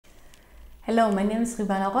Hello, my name is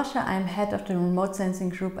Ribana Roscher. I'm head of the remote sensing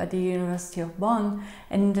group at the University of Bonn.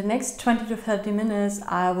 And in the next 20 to 30 minutes,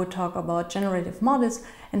 I will talk about generative models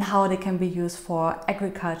and how they can be used for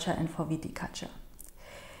agriculture and for viticulture.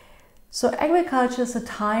 So agriculture is a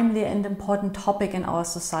timely and important topic in our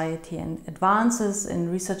society, and advances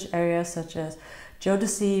in research areas such as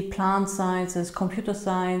Geodesy, plant sciences, computer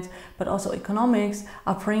science, but also economics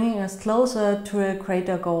are bringing us closer to a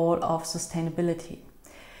greater goal of sustainability.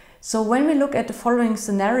 So when we look at the following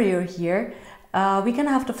scenario here, we can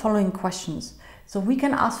have the following questions. So we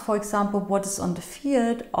can ask, for example, what is on the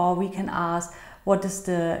field, or we can ask what is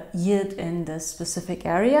the yield in this specific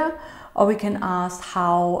area, or we can ask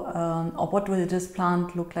how or what will this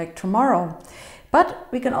plant look like tomorrow. But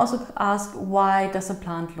we can also ask, why does a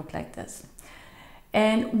plant look like this?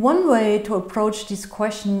 And one way to approach these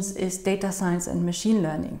questions is data science and machine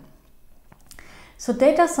learning. So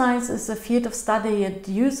data science is a field of study that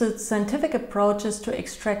uses scientific approaches to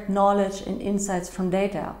extract knowledge and insights from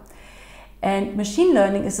data. And machine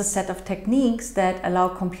learning is a set of techniques that allow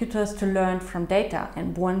computers to learn from data.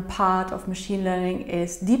 And one part of machine learning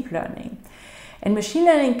is deep learning. And machine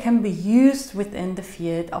learning can be used within the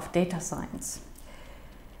field of data science.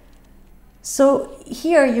 So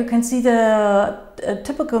here you can see the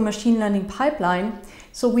typical machine learning pipeline.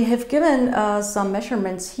 So we have given some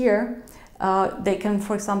measurements here. They can,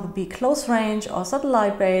 for example, be close range or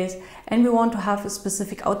satellite based, and we want to have a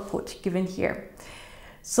specific output given here.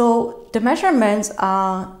 So the measurements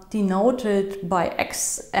are denoted by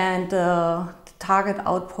X, and the target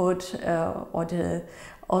output,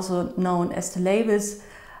 also known as the labels,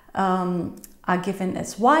 are given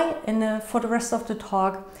as Y for the rest of the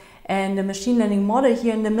talk. And the machine learning model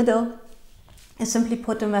here in the middle is simply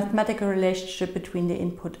put a mathematical relationship between the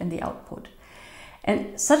input and the output.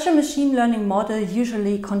 And such a machine learning model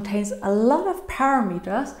usually contains a lot of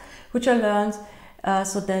parameters which are learned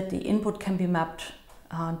so that the input can be mapped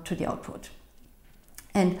to the output.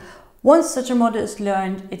 And once such a model is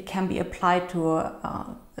learned, it can be applied to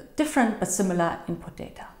different but similar input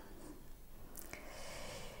data.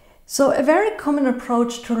 So a very common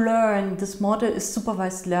approach to learn this model is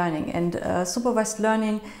supervised learning. And supervised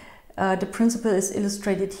learning, the principle is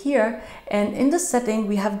illustrated here, and in this setting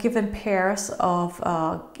we have given pairs of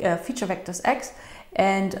feature vectors X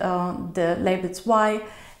and the labels Y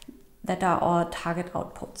that are our target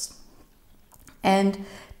outputs. And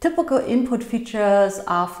typical input features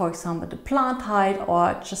are, for example, the plant height,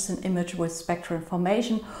 or just an image with spectral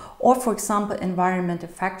information, or for example environmental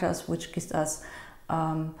factors which gives us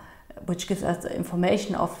the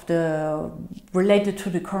information related to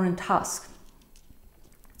the current task.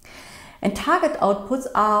 And target outputs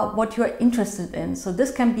are what you are interested in. So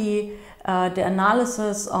this can be the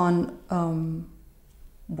analysis on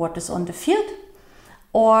what is on the field,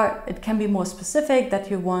 or it can be more specific,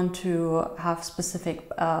 that you want to have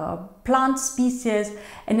specific plant species.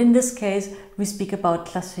 And in this case, we speak about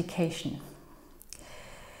classification.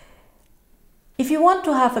 If you want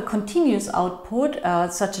to have a continuous output,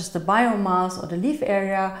 such as the biomass or the leaf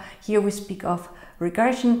area, here we speak of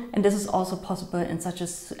regression, and this is also possible in such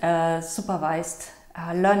a supervised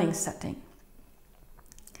learning setting.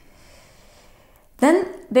 Then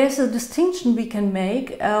there's a distinction we can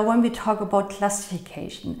make when we talk about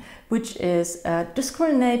classification, which is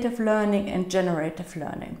discriminative learning and generative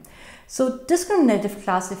learning. So discriminative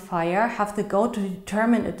classifier have the goal to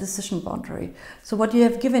determine a decision boundary. So what you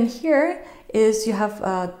have given here is you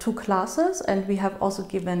have two classes, and we have also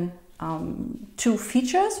given two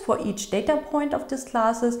features for each data point of these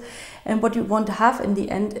classes. And what you want to have in the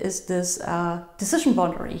end is this decision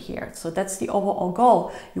boundary here. So that's the overall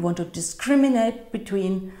goal. You want to discriminate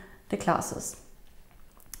between the classes.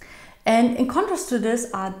 And in contrast to this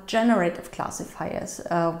are generative classifiers,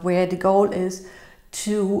 where the goal is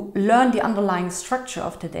to learn the underlying structure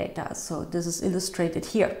of the data. So this is illustrated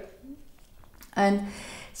here. And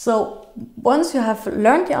so once you have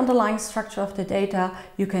learned the underlying structure of the data,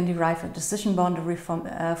 you can derive a decision boundary from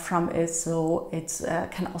it, so it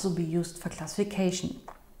can also be used for classification.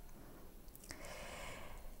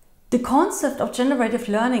 The concept of generative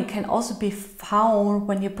learning can also be found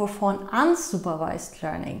when you perform unsupervised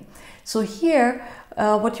learning. So here,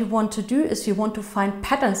 what you want to do is you want to find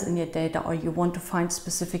patterns in your data, or you want to find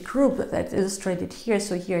specific groups that's illustrated here.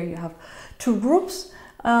 So here you have two groups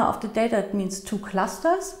of the data. It means two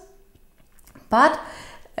clusters, but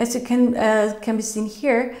as you can be seen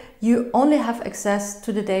here, you only have access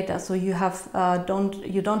to the data. So you have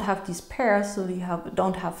you don't have these pairs, so you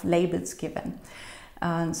don't have labels given,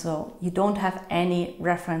 and so you don't have any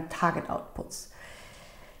referent target outputs.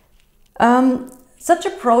 Such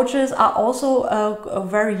approaches are also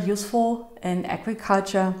very useful in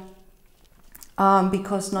agriculture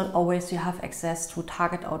because not always you have access to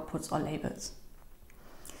target outputs or labels.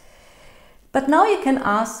 But now you can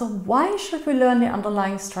ask, so why should we learn the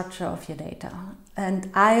underlying structure of your data?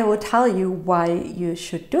 And I will tell you why you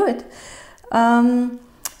should do it.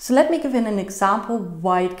 So let me give you an example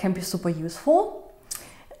why it can be super useful.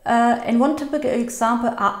 And one typical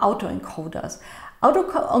example are autoencoders.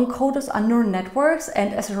 Autoencoders are neural networks,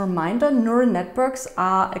 and as a reminder, neural networks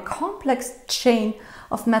are a complex chain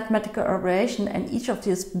of mathematical operation, and each of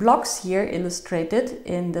these blocks here illustrated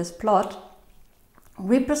in this plot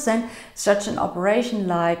represent such an operation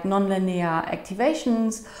like nonlinear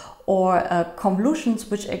activations or convolutions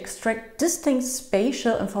which extract distinct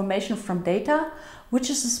spatial information from data, which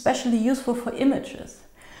is especially useful for images.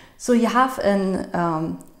 So you have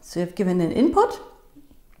so you've given an input,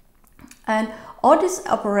 and all these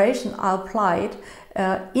operations are applied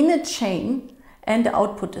in a chain, and the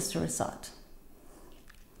output is the result.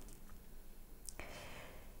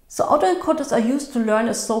 So autoencoders are used to learn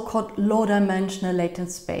a so-called low-dimensional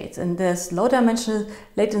latent space, and this low-dimensional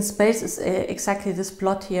latent space is exactly this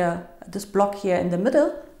plot here, this block here in the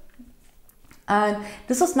middle. And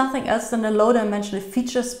this is nothing else than a low-dimensional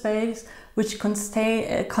feature space which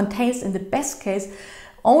contains, in the best case,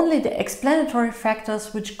 only the explanatory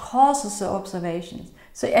factors which causes the observations.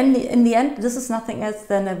 So in the end, this is nothing else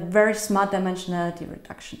than a very smart dimensionality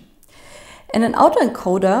reduction. And an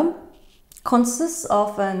autoencoder consists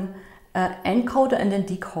of an encoder and a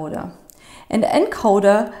decoder. And the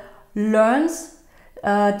encoder learns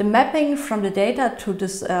the mapping from the data to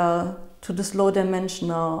this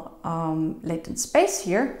low-dimensional latent space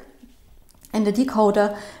here. And the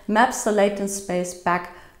decoder maps the latent space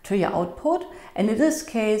back to your output. And in this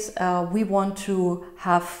case, we want to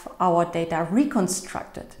have our data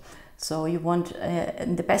reconstructed. So you want,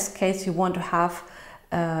 in the best case, you want to have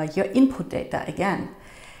your input data again.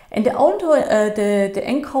 And the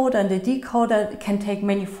encoder and the decoder can take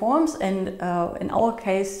many forms. And in our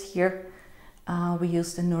case here, we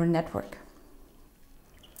use the neural network.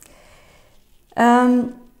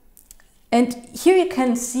 And here you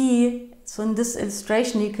can see, so in this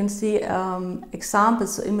illustration, you can see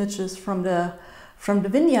examples, so images from the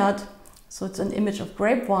vineyard. So it's an image of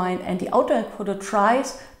grapevine, and the autoencoder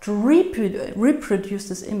tries to reproduce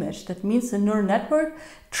this image. That means the neural network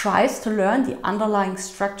tries to learn the underlying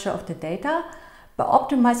structure of the data by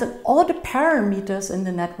optimizing all the parameters in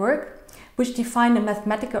the network, which define the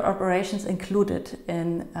mathematical operations included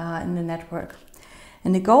in the network.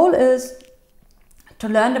 And the goal is to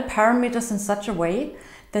learn the parameters in such a way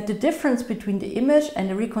that the difference between the image and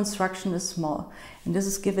the reconstruction is small. And this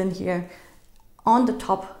is given here on the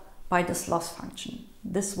top by this loss function.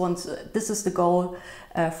 This is the goal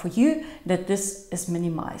for you, that this is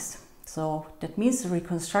minimized. So that means the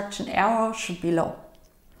reconstruction error should be low.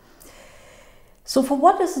 So for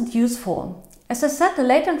what is it useful? As I said, the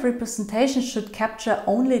latent representation should capture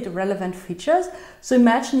only the relevant features. So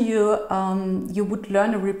imagine you would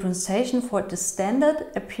learn a representation for the standard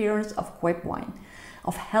appearance of grapevine,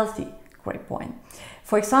 of healthy grapevine.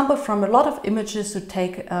 For example, from a lot of images you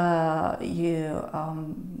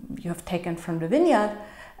have taken from the vineyard,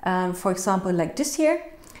 for example, like this here.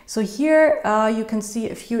 So here you can see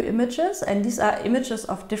a few images, and these are images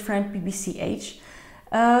of different BBCH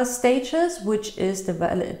stages, which is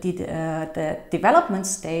the development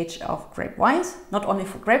stage of grapevines, not only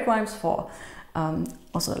for grapevines, for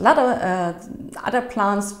also a lot of other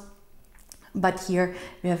plants. But here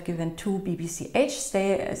we have given 2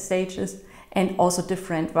 BBCH stages and also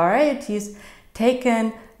different varieties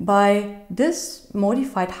taken by this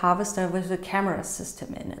modified harvester with a camera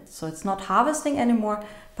system in it. So it's not harvesting anymore,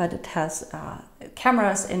 but it has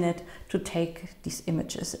cameras in it to take these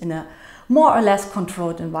images in a more or less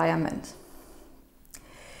controlled environment.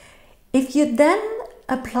 If you then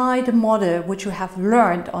apply the model which you have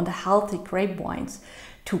learned on the healthy grapevines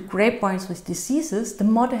to grapevines with diseases, the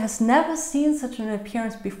model has never seen such an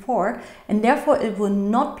appearance before, and therefore it will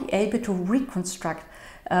not be able to reconstruct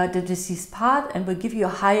the diseased part, and will give you a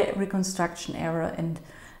high reconstruction error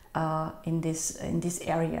in these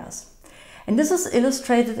areas. And this is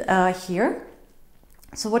illustrated here.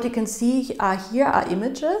 So what you can see here are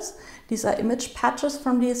images. These are image patches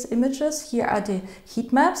from these images. Here are the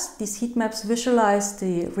heat maps. These heat maps visualize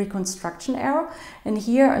the reconstruction error. And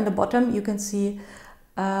here on the bottom you can see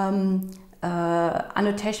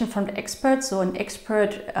annotation from the expert. So an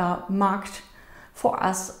expert marked for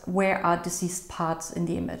us where are diseased parts in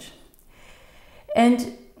the image.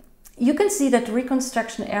 And you can see that the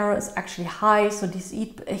reconstruction error is actually high. So these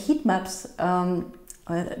heat maps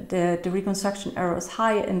the reconstruction error is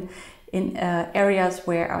high in areas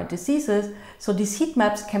where are diseases. So these heat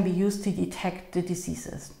maps can be used to detect the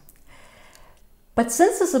diseases. But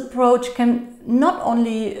since this approach can not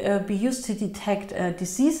only be used to detect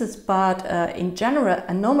diseases, but in general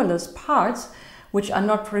anomalous parts, which are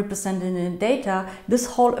not represented in data, this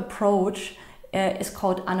whole approach is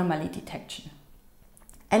called anomaly detection.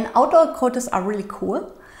 And outdoor encoders are really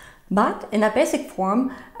cool, but in a basic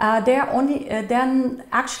form, they're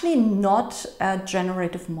actually not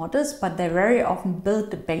generative models, but they very often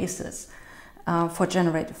build the basis for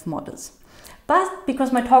generative models. But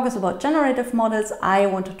because my talk is about generative models, I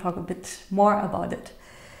want to talk a bit more about it.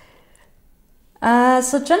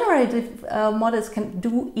 So generative models can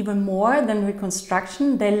do even more than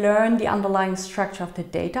reconstruction. They learn the underlying structure of the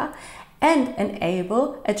data and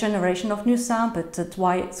enable a generation of new samples. That's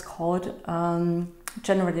why it's called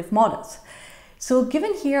generative models. So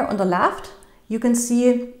given here on the left, you can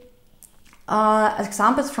see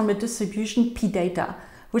examples from the distribution P-data,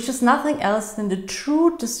 which is nothing else than the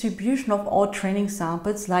true distribution of all training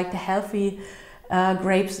samples, like the healthy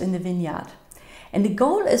grapes in the vineyard. And the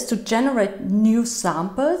goal is to generate new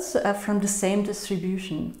samples from the same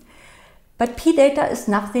distribution. But P-data is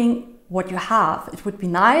nothing what you have. It would be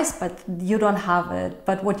nice, but you don't have it.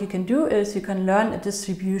 But what you can do is you can learn a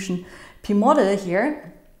distribution P-model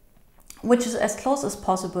here, which is as close as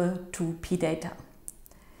possible to P-data.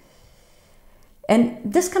 And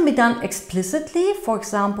this can be done explicitly, for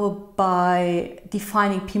example, by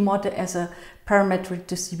defining P-model as a parametric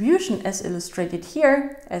distribution, as illustrated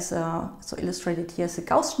here, illustrated here as a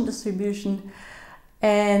Gaussian distribution.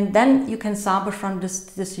 And then you can sample from this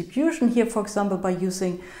distribution here, for example, by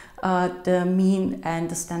using the mean and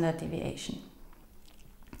the standard deviation.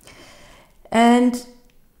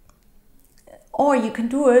 Or you can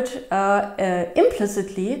do it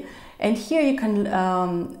implicitly. And here you can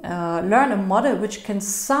learn a model which can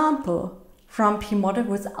sample from P-model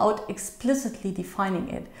without explicitly defining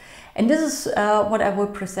it. And this is what I will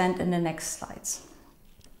present in the next slides.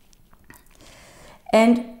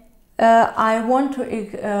 And I want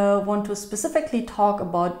to specifically talk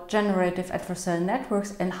about generative adversarial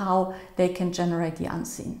networks and how they can generate the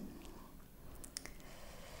unseen.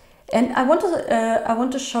 And I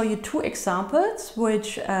want to show you two examples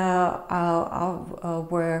which where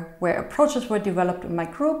approaches were developed in my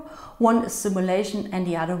group. One is simulation and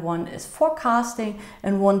the other one is forecasting,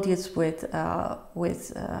 and one deals with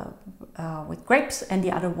grapes and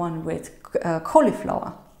the other one with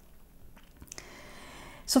cauliflower.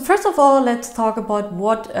 So first of all, let's talk about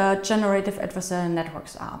what generative adversarial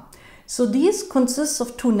networks are. So these consist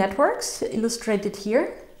of two networks illustrated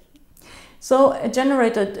here. So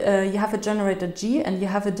you have a generator G and you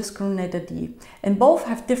have a discriminator D, and both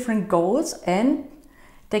have different goals and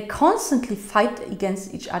they constantly fight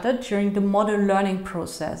against each other during the model learning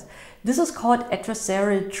process. This is called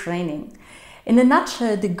adversarial training. In a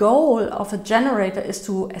nutshell, the goal of a generator is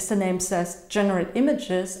to, as the name says, generate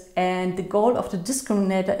images, and the goal of the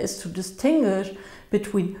discriminator is to distinguish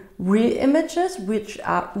between real images which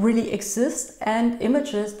really exist and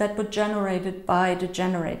images that were generated by the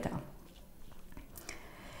generator.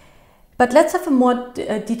 But let's have a more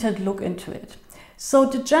detailed look into it. So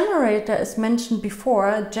the generator, as mentioned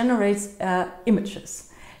before, generates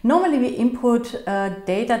images. Normally we input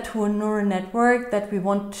data to a neural network that we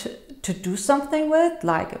want to do something with,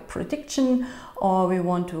 like a prediction, or we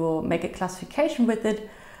want to make a classification with it.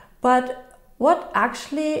 But what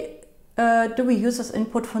actually do we use as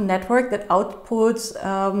input for a network that outputs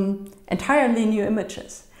entirely new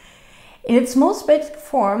images? In its most basic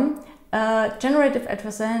form, generative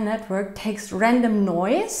adversarial network takes random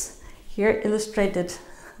noise, here illustrated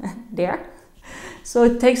there. So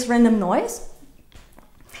it takes random noise,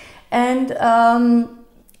 and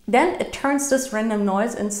then it turns this random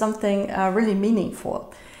noise into something really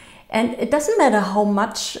meaningful. And it doesn't matter how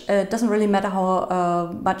much, it doesn't really matter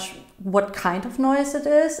how much, what kind of noise it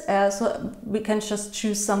is. So we can just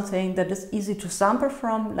choose something that is easy to sample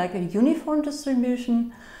from, like a uniform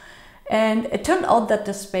distribution. And it turned out that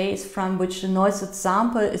the space from which the noise is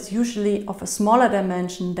sampled is usually of a smaller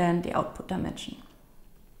dimension than the output dimension.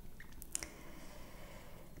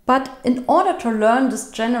 But in order to learn this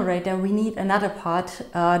generator, we need another part,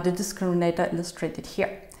 the discriminator illustrated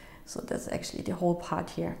here. So that's actually the whole part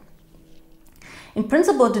here. In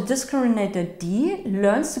principle, the discriminator D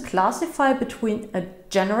learns to classify between a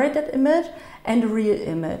generated image and a real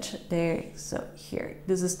image. There, so here,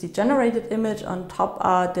 this is the generated image. On top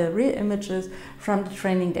are the real images from the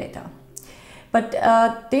training data. But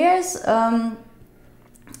there's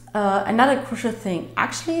another crucial thing.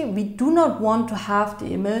 Actually, we do not want to have the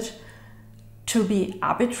image to be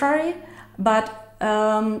arbitrary, but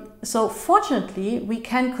so fortunately we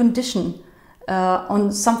can condition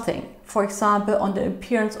on something. For example, on the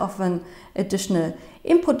appearance of an additional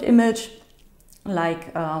input image,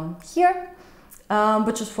 like here,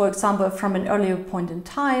 which is, for example, from an earlier point in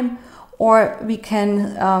time, or we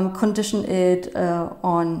can condition it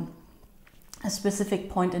on a specific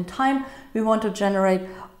point in time we want to generate,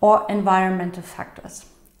 or environmental factors.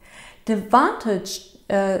 The advantage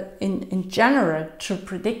in general to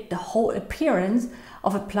predict the whole appearance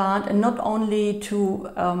of a plant and not only to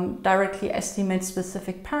directly estimate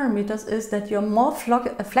specific parameters is that you're more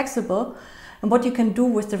flexible in what you can do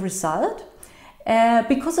with the result,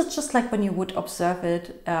 because it's just like when you would observe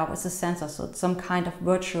it with a sensor, so it's some kind of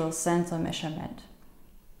virtual sensor measurement.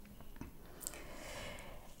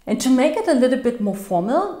 And to make it a little bit more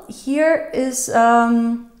formal, here is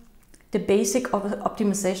the basic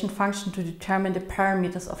optimization function to determine the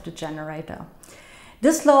parameters of the generator.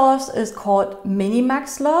 This loss is called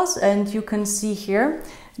minimax loss, and you can see here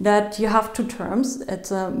that you have two terms. It's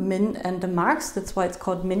a min and a max. That's why it's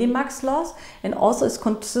called minimax loss, and also it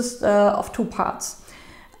consists of two parts.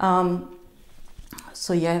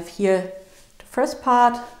 So you have here the first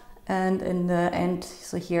part, and in the end,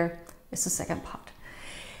 so here is the second part.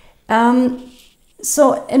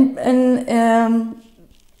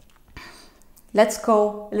 Let's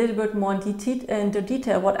go a little bit more into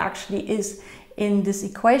detail what actually is in this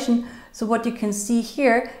equation. So what you can see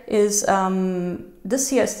here is this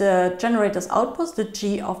here is the generator's output, the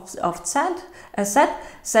G of Z. Z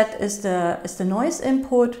is the noise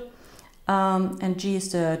input, and G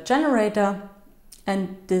is the generator,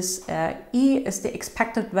 and this E is the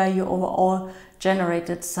expected value over all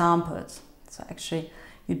generated samples. So actually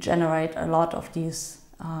you generate a lot of these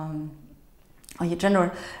you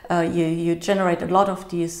generate a lot of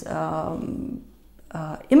these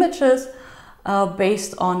images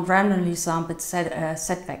based on randomly sampled set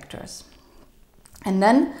vectors. And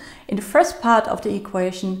then in the first part of the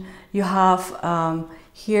equation you have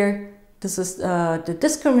here, this is the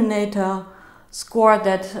discriminator score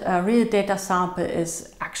that a real data sample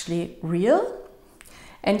is actually real,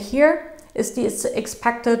 and here is the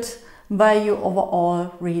expected value over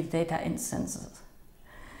all real data instances.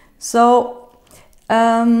 So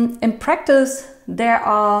in practice there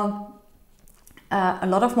are a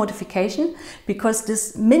lot of modification, because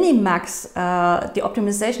this minimax, the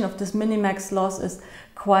optimization of this minimax loss is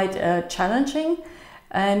quite challenging,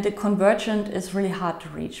 and the convergent is really hard to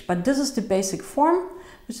reach. But this is the basic form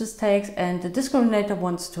which this takes, and the discriminator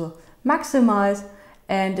wants to maximize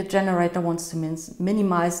and the generator wants to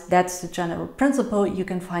minimize. That's the general principle you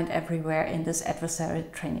can find everywhere in this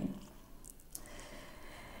adversarial training.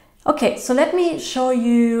 Okay, so let me show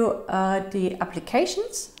you the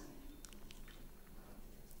applications.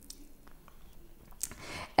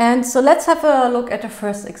 And so let's have a look at the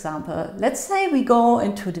first example. Let's say we go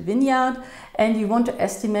into the vineyard and you want to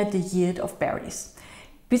estimate the yield of berries.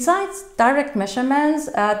 Besides direct measurements,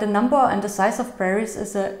 the number and the size of berries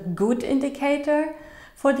is a good indicator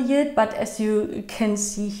for the yield, but as you can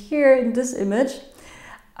see here in this image,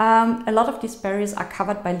 a lot of these berries are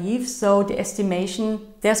covered by leaves, so the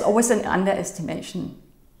estimation, there's always an underestimation,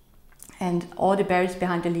 and all the berries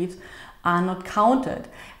behind the leaves are not counted.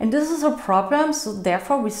 And this is a problem, so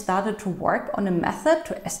therefore we started to work on a method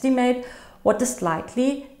to estimate what is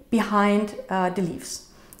likely behind the leaves.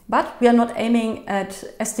 But we are not aiming at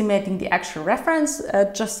estimating the actual reference,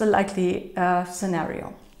 just a likely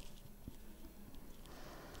scenario.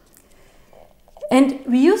 And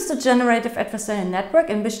we use the generative adversarial network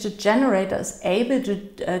in which the generator is able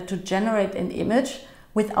to generate an image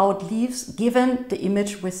without leaves given the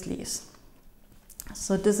image with leaves.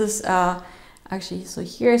 So this is actually, so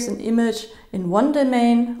here's an image in one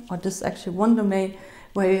domain, or this is actually one domain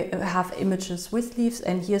where you have images with leaves,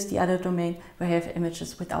 and here's the other domain where you have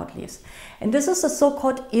images without leaves. And this is a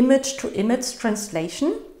so-called image-to-image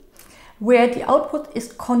translation, where the output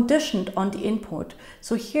is conditioned on the input.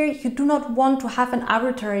 So here you do not want to have an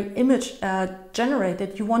arbitrary image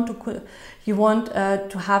generated. You want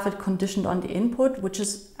to have it conditioned on the input, which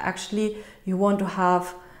is actually you want to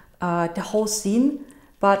have the whole scene,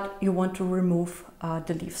 but you want to remove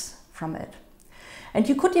the leaves from it. And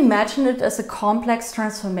you could imagine it as a complex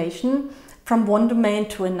transformation from one domain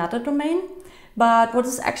to another domain. But what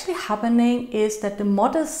is actually happening is that the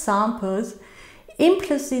model samples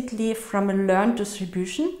implicitly from a learned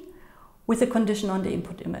distribution with a condition on the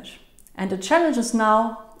input image. And the challenge is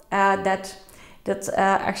now that's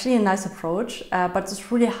actually a nice approach, but it's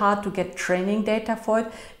really hard to get training data for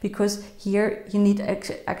it, because here you need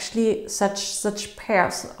actually such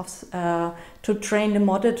pairs of to train the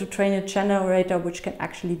model, to train a generator which can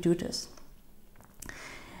actually do this.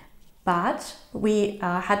 But we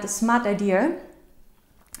had a smart idea,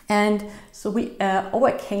 and so we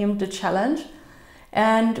overcame the challenge,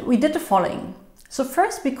 and we did the following. So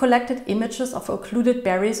first we collected images of occluded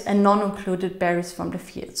berries and non-occluded berries from the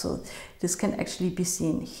field. So this can actually be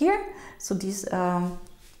seen here. So these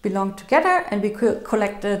belong together, and we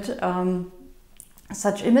collected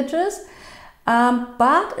such images.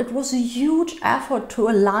 But it was a huge effort to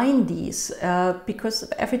align these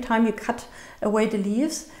because every time you cut away the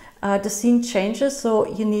leaves, the scene changes. So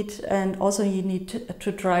you need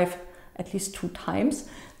to drive at least 2 times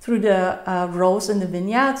through the rows in the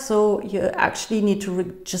vineyard, so you actually need to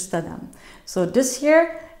register them. So this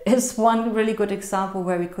here is one really good example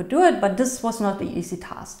where we could do it, but this was not the easy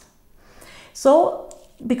task. So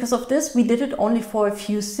because of this, we did it only for a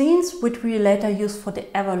few scenes, which we later used for the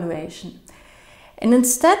evaluation. And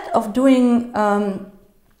instead of doing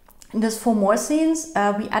this for more scenes,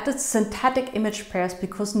 we added synthetic image pairs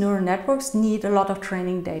because neural networks need a lot of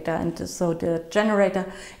training data, and so the generator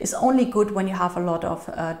is only good when you have a lot of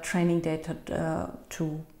training data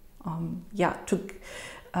to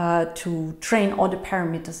train all the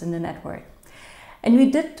parameters in the network. And we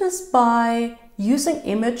did this by using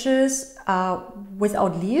images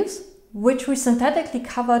without leaves, which we synthetically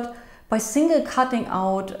covered by single cutting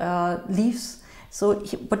out leaves. So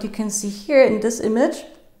what you can see here in this image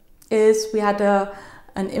is we had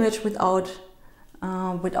an image without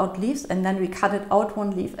leaves, and then we cut it out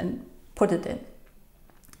 1 leaf and put it in.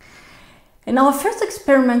 In our first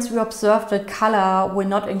experiments, we observed that color will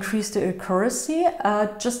not increase the accuracy,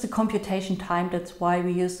 just the computation time. That's why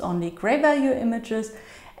we used only gray value images.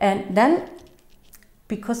 And then,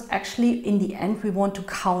 because actually in the end we want to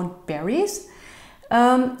count berries,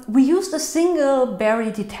 we used a single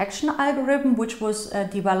berry detection algorithm, which was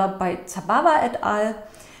developed by Zababa et al.,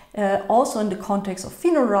 also in the context of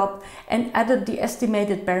PhenoRob, and added the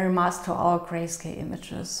estimated berry mass to our grayscale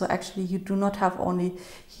images. So actually you do not have only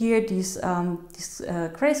here these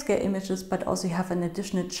grayscale images, but also you have an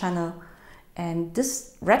additional channel. And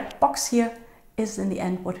this red box here is in the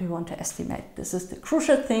end what we want to estimate. This is the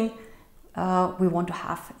crucial thing we want to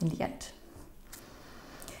have in the end.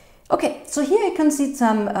 Okay, so here you can see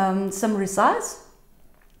some results.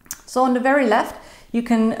 So on the very left, you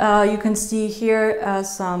can see here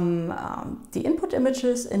the input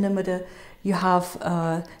images. In the middle, you have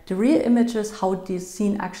the real images, how this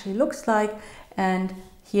scene actually looks like, and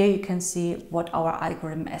here you can see what our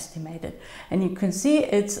algorithm estimated. And you can see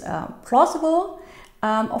it's plausible.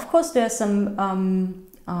 Of course, there's some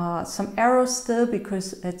errors still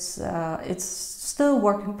because it's still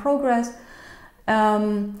work in progress.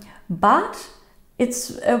 But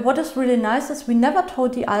it's what is really nice is we never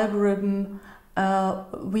told the algorithm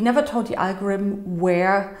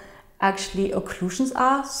where actually occlusions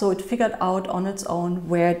are, so it figured out on its own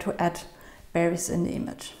where to add berries in the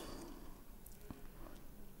image.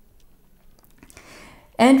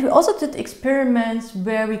 And we also did experiments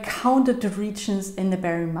where we counted the regions in the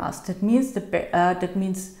berry mass. That means the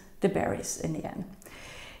berries in the end.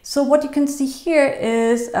 So what you can see here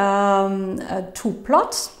is 2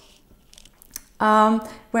 plots.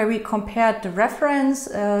 Where we compared the reference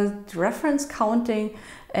counting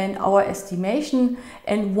and our estimation,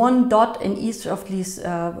 and 1 dot in each of these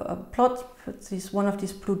plots. One of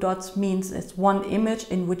these blue dots means it's 1 image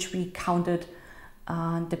in which we counted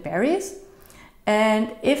the berries.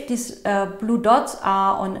 And if these blue dots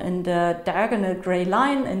are in the diagonal gray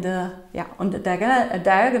line on the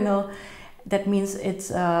diagonal, that means it's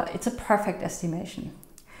a perfect estimation.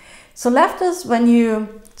 So left is when you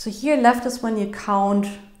count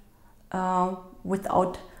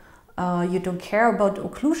without you don't care about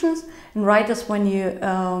occlusions, and right is when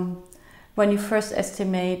you first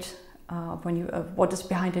estimate what is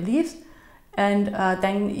behind the leaves, and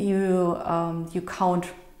then you count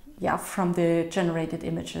from the generated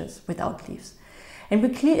images without leaves. And we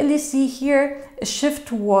clearly see here a shift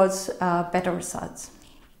towards better results.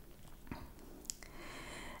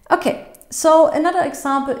 Okay. So another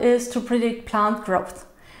example is to predict plant growth.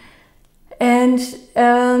 And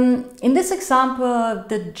in this example,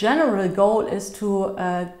 the general goal is to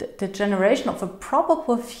the generation of a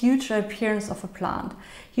probable future appearance of a plant.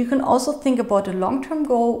 You can also think about a long-term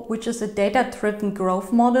goal, which is a data-driven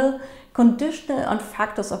growth model conditional on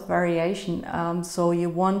factors of variation. So you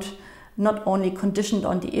want not only conditioned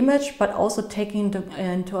on the image, but also taking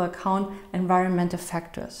into account environmental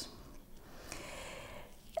factors.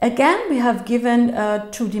 Again, we have given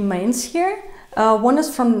 2 domains here. One is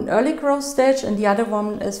from an early growth stage and the other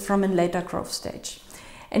one is from a later growth stage.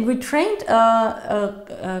 And we trained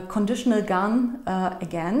a conditional GAN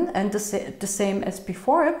again, and the same as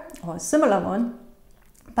before, or a similar one,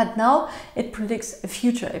 but now it predicts a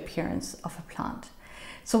future appearance of a plant.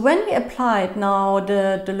 So when we applied now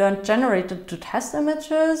the learned generated to test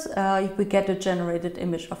images, we get a generated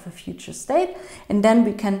image of a future state, and then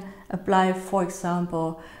we can apply, for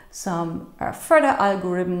example, some further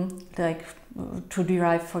algorithm, like to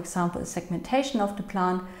derive, for example, a segmentation of the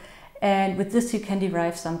plant. And with this you can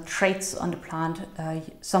derive some traits on the plant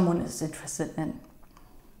someone is interested in.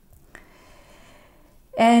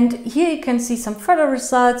 And here you can see some further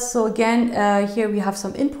results. So again, here we have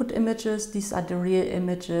some input images. These are the real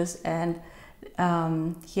images, and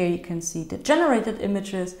here you can see the generated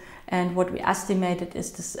images. And what we estimated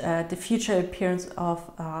is this, the future appearance of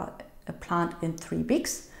a plant in 3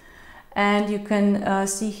 weeks. And you can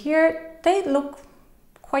see here they look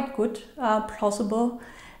quite good, plausible.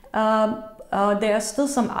 There are still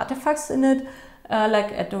some artifacts in it,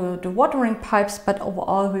 like at the watering pipes, but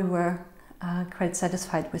overall we were quite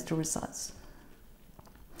satisfied with the results.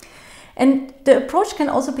 And the approach can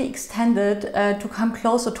also be extended to come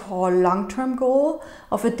closer to our long-term goal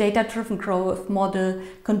of a data-driven growth model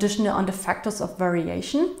conditioned on the factors of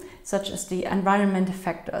variation, such as the environmental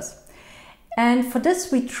factors. And for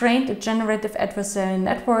this we trained a generative adversarial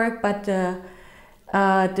network, but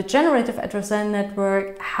the generative adversarial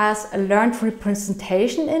network has a learned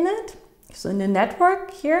representation in it. So in the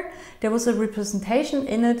network here, there was a representation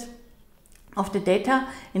in it of the data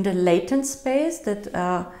in the latent space that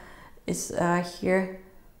is here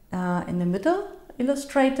in the middle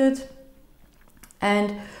illustrated.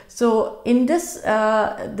 And so in this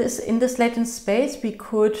latent space we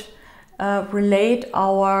could relate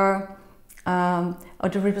our or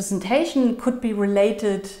the representation could be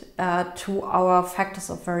related to our factors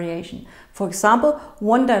of variation. For example,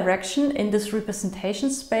 one direction in this representation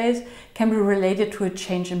space can be related to a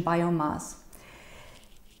change in biomass.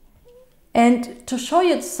 And to show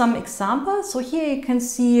you some examples, so here you can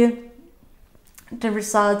see the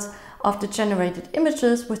results of the generated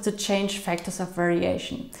images with the change factors of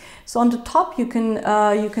variation. So on the top you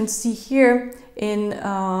can see here in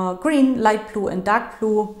green, light blue and dark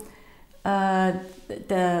blue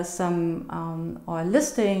there's some or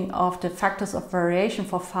listing of the factors of variation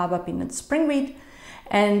for faba bean and spring wheat.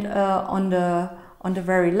 And on the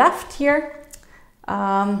very left here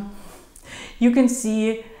you can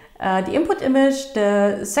see the input image.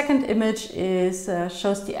 The second image is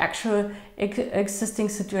shows the actual existing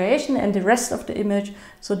situation, and the rest of the image,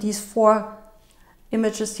 so these 4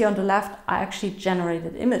 images here on the left, are actually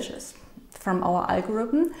generated images from our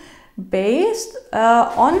algorithm based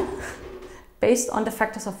on the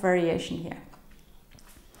factors of variation here.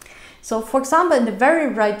 So for example, in the very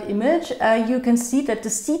right image you can see that the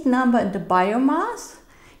seed number and the biomass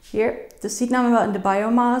here, the seed number and the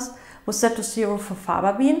biomass was set to 0 for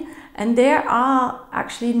faba bean, and there are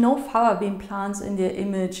actually no faba bean plants in the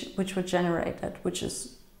image which were generated, which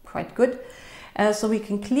is quite good. So we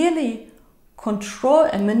can clearly control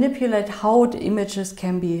and manipulate how the images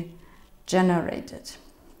can be generated.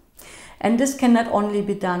 And this can not only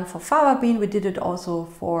be done for faba bean, we did it also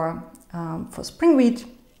for spring wheat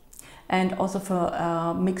and also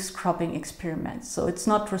for mixed cropping experiments. So it's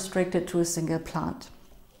not restricted to a single plant.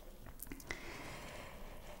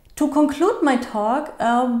 To conclude my talk,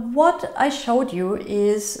 what I showed you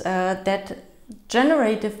is that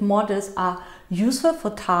generative models are useful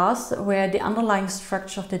for tasks where the underlying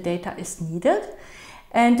structure of the data is needed.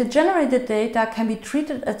 And the generated data can be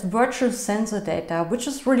treated as virtual sensor data, which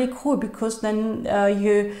is really cool because then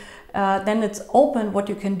then it's open what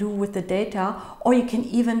you can do with the data, or you can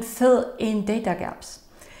even fill in data gaps.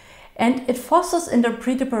 And it fosters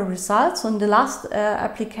interpretable results. So in the last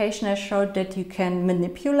application I showed that you can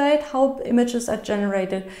manipulate how images are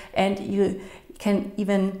generated, and you can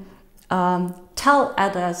even tell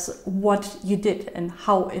others what you did and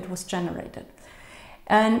how it was generated.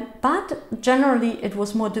 But generally it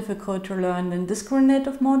was more difficult to learn than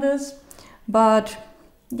discriminative models, but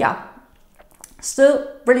yeah, still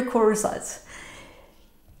really cool results.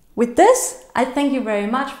 With this, I thank you very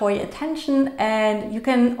much for your attention, and you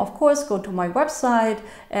can of course go to my website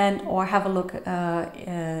and or have a look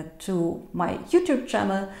to my YouTube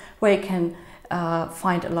channel where you can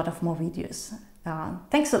find a lot of more videos.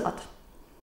 Thanks a lot.